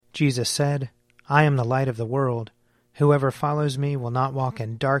Jesus said, I am the light of the world. Whoever follows me will not walk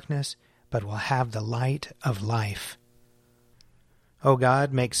in darkness, but will have the light of life. O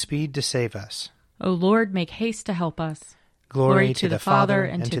God, make speed to save us. O Lord, make haste to help us. Glory to the Father,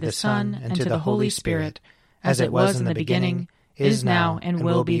 and to the Son, and to the Holy Spirit, as it was in the beginning, is now, and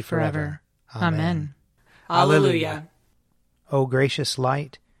will be forever. Amen. Alleluia. O gracious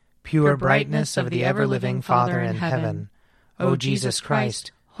light, pure brightness of the ever-living Father in heaven, O Jesus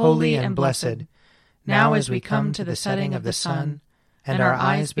Christ, holy and blessed, now as we come to the setting of the sun, and our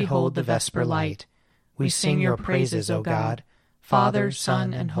eyes behold the vesper light, we sing your praises, O God, Father,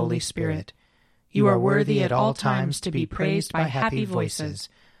 Son, and Holy Spirit. You are worthy at all times to be praised by happy voices,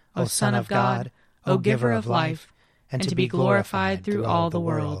 O Son of God, O Giver of life, and to be glorified through all the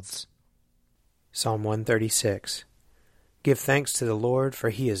worlds. Psalm 136. Give thanks to the Lord, for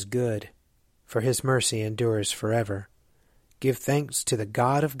he is good, for his mercy endures forever. Give thanks to the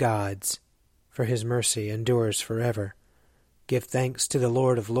God of gods, for his mercy endures forever. Give thanks to the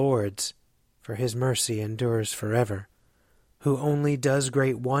Lord of lords, for his mercy endures forever. Who only does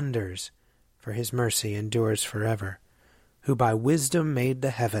great wonders, for his mercy endures forever. Who by wisdom made the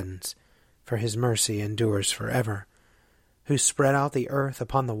heavens, for his mercy endures forever. Who spread out the earth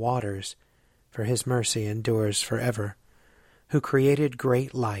upon the waters, for his mercy endures forever. Who created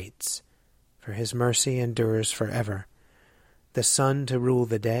great lights, for his mercy endures forever. The sun to rule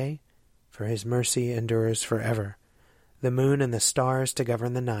the day, for his mercy endures forever. The moon and the stars to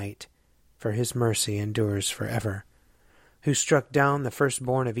govern the night, for his mercy endures forever. Who struck down the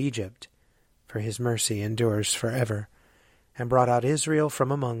firstborn of Egypt, for his mercy endures forever, and brought out Israel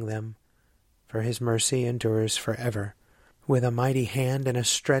from among them, for his mercy endures forever. With a mighty hand and a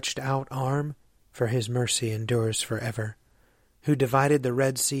stretched out arm, for his mercy endures forever. Who divided the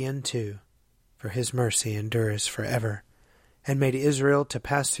Red Sea in two, for his mercy endures forever, and made Israel to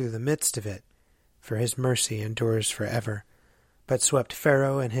pass through the midst of it, for his mercy endures forever, but swept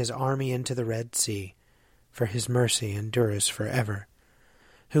Pharaoh and his army into the Red Sea, for his mercy endures forever.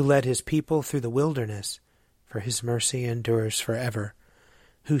 Who led his people through the wilderness, for his mercy endures forever.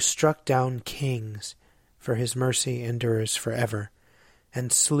 Who struck down kings, for his mercy endures forever,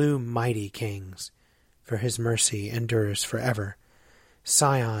 and slew mighty kings, for his mercy endures forever.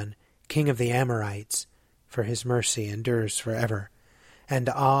 Sihon, king of the Amorites, for his mercy endures forever, and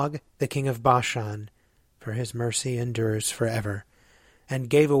Og, the king of Bashan, for his mercy endures forever, and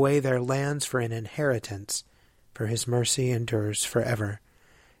gave away their lands for an inheritance, for his mercy endures forever,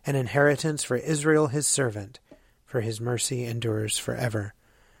 an inheritance for Israel his servant, for his mercy endures forever,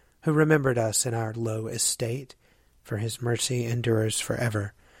 who remembered us in our low estate, for his mercy endures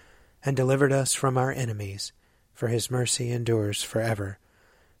forever, and delivered us from our enemies, for his mercy endures forever,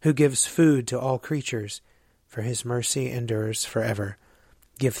 who gives food to all creatures, for his mercy endures forever.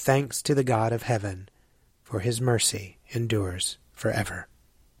 Give thanks to the God of heaven, for his mercy endures forever.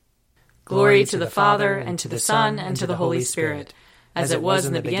 Glory to the Father, and to the Son, and to the Holy Spirit, as it was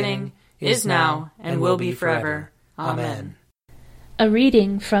in the beginning, is now, and will be forever. Amen. A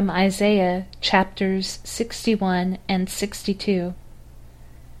reading from Isaiah chapters 61 and 62.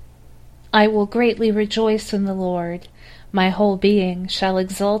 I will greatly rejoice in the Lord. My whole being shall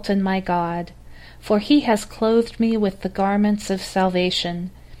exult in my God. For he has clothed me with the garments of salvation.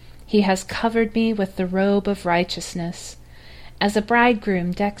 He has covered me with the robe of righteousness. As a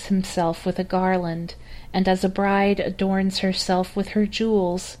bridegroom decks himself with a garland, and as a bride adorns herself with her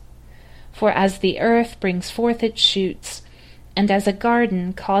jewels. For as the earth brings forth its shoots, and as a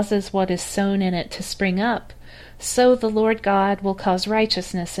garden causes what is sown in it to spring up, so the Lord God will cause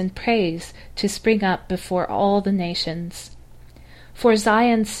righteousness and praise to spring up before all the nations. For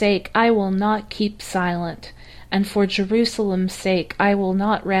Zion's sake I will not keep silent, and for Jerusalem's sake I will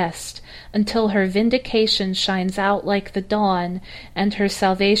not rest, until her vindication shines out like the dawn, and her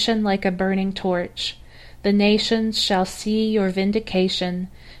salvation like a burning torch. The nations shall see your vindication,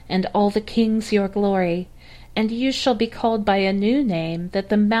 and all the kings your glory. And you shall be called by a new name that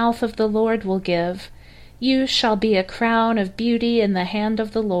the mouth of the Lord will give. You shall be a crown of beauty in the hand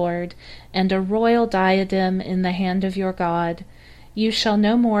of the Lord, and a royal diadem in the hand of your God. You shall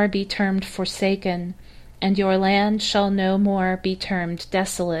no more be termed forsaken, and your land shall no more be termed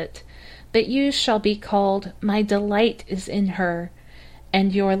desolate. But you shall be called, My delight is in her,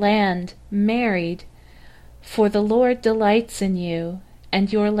 and your land, married. For the Lord delights in you,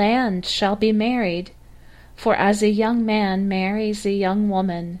 and your land shall be married. For as a young man marries a young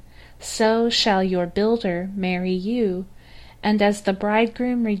woman, so shall your builder marry you. And as the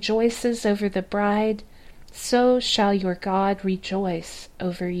bridegroom rejoices over the bride, so shall your God rejoice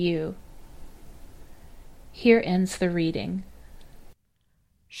over you. Here ends the reading.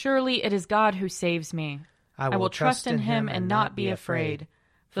 Surely it is God who saves me. I will trust in him and not be afraid.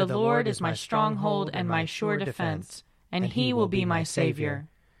 For the Lord is my stronghold and my sure defense, and he will be my Savior.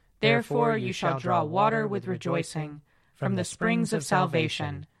 Therefore you shall draw water with rejoicing from the springs of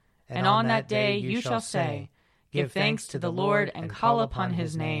salvation. And on that day you shall say, Give thanks to the Lord and call upon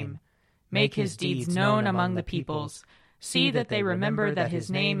his name. Make his deeds known among the peoples. See that they remember that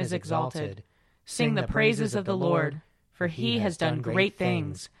his name is exalted. Sing the praises of the Lord, for he has done great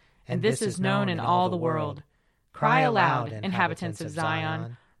things, and this is known in all the world. Cry aloud, inhabitants of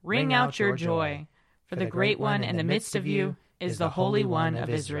Zion, ring out your joy, for the great one in the midst of you is the Holy One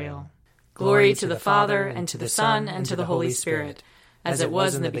of Israel. Glory to the Father, and to the Son, and to the Holy Spirit, as it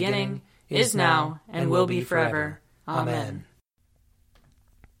was in the beginning, is now, and will be forever. Amen.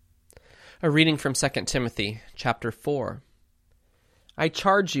 A reading from 2 Timothy, chapter 4. I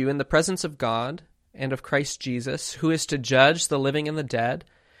charge you in the presence of God and of Christ Jesus, who is to judge the living and the dead,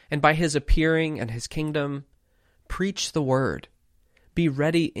 and by his appearing and his kingdom, preach the word. Be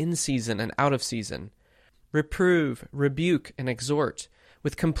ready in season and out of season. Reprove, rebuke, and exhort,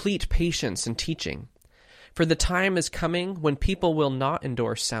 with complete patience and teaching. For the time is coming when people will not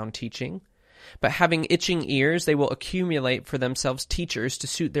endorse sound teaching, but having itching ears they will accumulate for themselves teachers to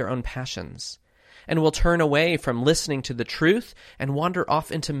suit their own passions, and will turn away from listening to the truth and wander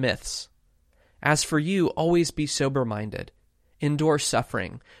off into myths. As for you, always be sober-minded, endure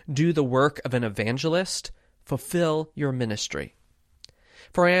suffering, do the work of an evangelist, fulfill your ministry.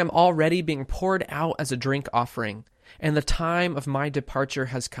 For I am already being poured out as a drink offering, and the time of my departure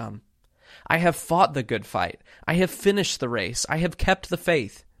has come. I have fought the good fight, I have finished the race, I have kept the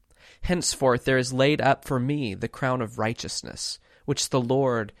faith. Henceforth there is laid up for me the crown of righteousness, which the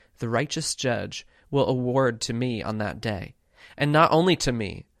Lord, the righteous judge, will award to me on that day, and not only to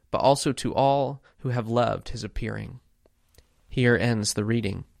me, but also to all who have loved his appearing. Here ends the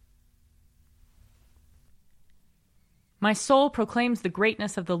reading. My soul proclaims the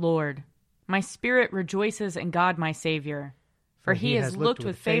greatness of the Lord. My spirit rejoices in God my Savior, for he has looked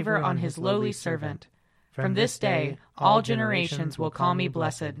with favor on his lowly servant. From this day all generations will call me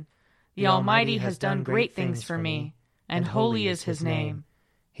blessed. The Almighty has done great things for me, and holy is his name.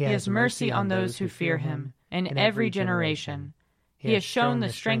 He has mercy on those who fear him, in every generation. He has shown the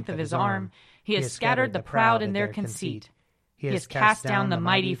strength of his arm. He has scattered the proud in their conceit. He has cast down the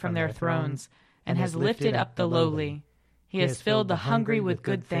mighty from their thrones, and has lifted up the lowly. He has filled the hungry with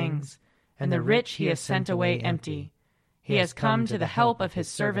good things, and the rich he has sent away empty. He has come to the help of his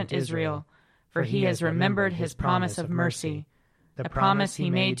servant Israel, for he has remembered his promise of mercy, the promise he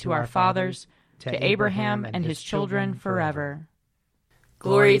made to our fathers, to Abraham and his children forever.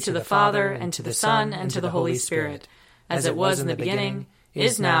 Glory to the Father, and to the Son, and to the Holy Spirit, as it was in the beginning,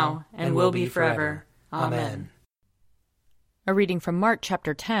 is now, and will be forever. Amen. A reading from Mark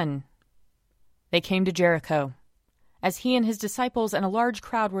chapter 10. They came to Jericho. As he and his disciples and a large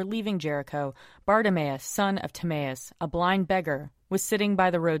crowd were leaving Jericho, Bartimaeus, son of Timaeus, a blind beggar, was sitting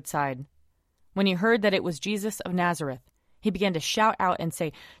by the roadside. When he heard that it was Jesus of Nazareth, he began to shout out and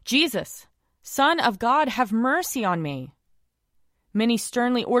say, Jesus, Son of God, have mercy on me. Many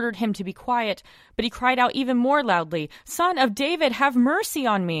sternly ordered him to be quiet, but he cried out even more loudly, Son of David, have mercy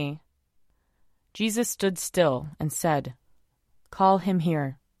on me. Jesus stood still and said, Call him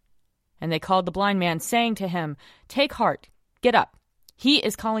here. And they called the blind man, saying to him, Take heart, get up, he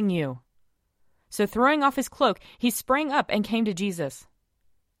is calling you. So throwing off his cloak, he sprang up and came to Jesus.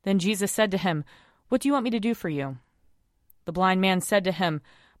 Then Jesus said to him, What do you want me to do for you? The blind man said to him,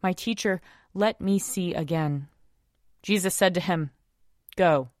 My teacher, let me see again. Jesus said to him,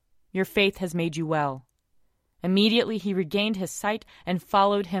 Go, your faith has made you well. Immediately he regained his sight and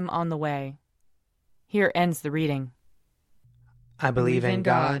followed him on the way. Here ends the reading. I believe in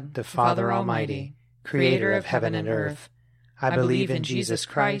God, the Father Almighty, creator of heaven and earth. I believe in Jesus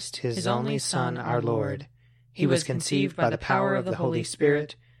Christ, his only Son, our Lord. He was conceived by the power of the Holy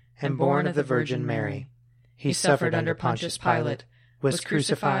Spirit and born of the Virgin Mary. He suffered under Pontius Pilate, was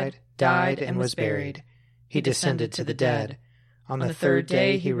crucified, died, and was buried. He descended to the dead. On the third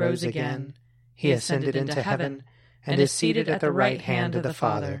day he rose again. He ascended into heaven and is seated at the right hand of the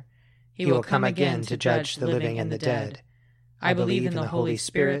Father. He will come again to judge the living and the dead. I believe in the Holy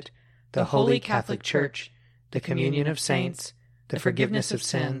Spirit, the Holy Catholic Church, the communion of saints, the forgiveness of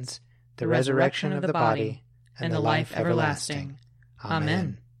sins, the resurrection of the body, and the life everlasting.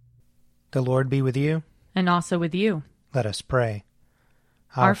 Amen. The Lord be with you. And also with you. Let us pray.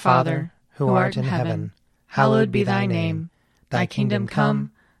 Our Father, who art in heaven, hallowed be thy name. Thy kingdom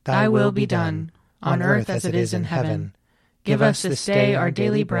come, thy will be done, on earth as it is in heaven. Give us this day our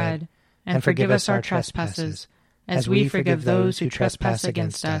daily bread, and forgive us our trespasses, as we forgive those who trespass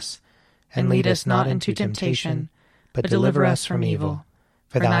against us. And lead us not into temptation, but deliver us from evil.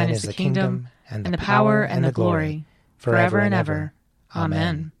 For thine is the kingdom, and the power, and the glory, forever and ever.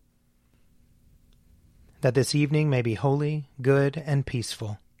 Amen. That this evening may be holy, good, and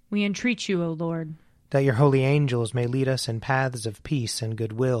peaceful. We entreat you, O Lord. That your holy angels may lead us in paths of peace and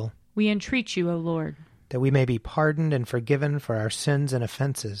goodwill. We entreat you, O Lord. That we may be pardoned and forgiven for our sins and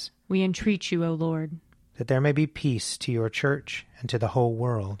offenses. We entreat you, O Lord. That there may be peace to your church and to the whole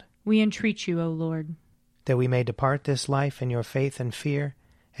world. We entreat you, O Lord. That we may depart this life in your faith and fear,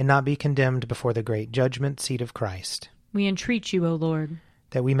 and not be condemned before the great judgment seat of Christ. We entreat you, O Lord.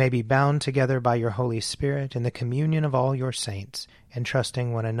 That we may be bound together by your Holy Spirit in the communion of all your saints,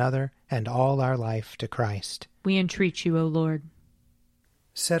 entrusting one another and all our life to Christ. We entreat you, O Lord.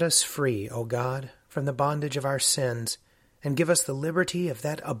 Set us free, O God, from the bondage of our sins, and give us the liberty of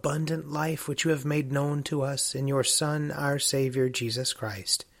that abundant life which you have made known to us in your Son, our Savior, Jesus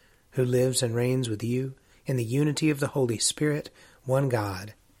Christ, who lives and reigns with you in the unity of the Holy Spirit, one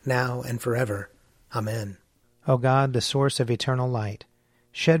God, now and forever. Amen. O God, the source of eternal light,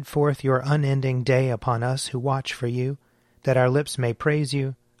 shed forth your unending day upon us who watch for you, that our lips may praise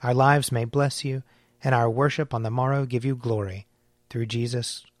you, our lives may bless you, and our worship on the morrow give you glory. Through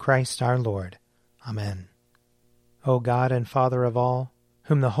Jesus Christ our Lord. Amen. O God and Father of all,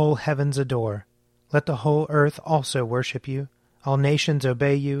 whom the whole heavens adore, let the whole earth also worship you, all nations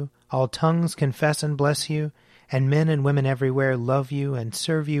obey you, all tongues confess and bless you, and men and women everywhere love you and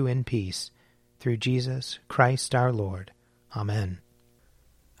serve you in peace. Through Jesus Christ our Lord. Amen.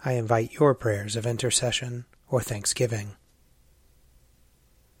 I invite your prayers of intercession or thanksgiving.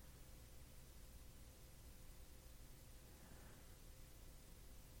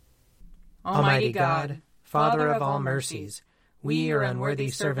 Almighty God, Father of all mercies, we, your unworthy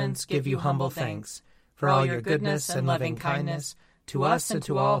servants, give you humble thanks for all your goodness and loving kindness to us and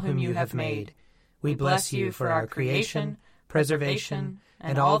to all whom you have made. We bless you for our creation, preservation,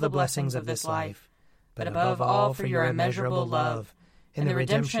 and all the blessings of this life, but above all for your immeasurable love in the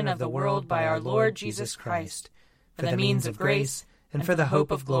redemption of the world by our Lord Jesus Christ, for the means of grace and for the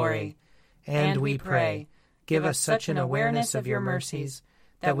hope of glory. And we pray, give us such an awareness of your mercies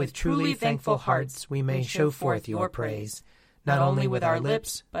that with truly thankful hearts we may show forth your praise, not only with our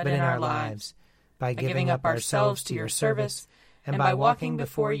lips, but in our lives, by giving up ourselves to your service, and by walking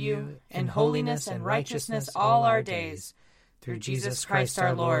before you in holiness and righteousness all our days, through Jesus Christ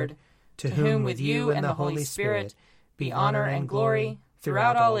our Lord, to whom with you and the Holy Spirit be honor and glory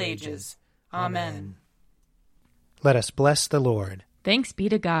throughout all ages. Amen. Let us bless the Lord. Thanks be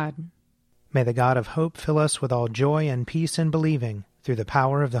to God. May the God of hope fill us with all joy and peace in believing, through the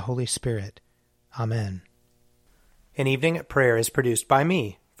power of the Holy Spirit. Amen. An Evening at Prayer is produced by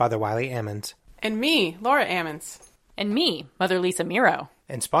me, Father Wiley Ammons. And me, Laura Ammons. And me, Mother Lisa Miro.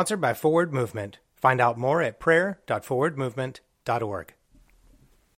 And sponsored by Forward Movement. Find out more at prayer.forwardmovement.org.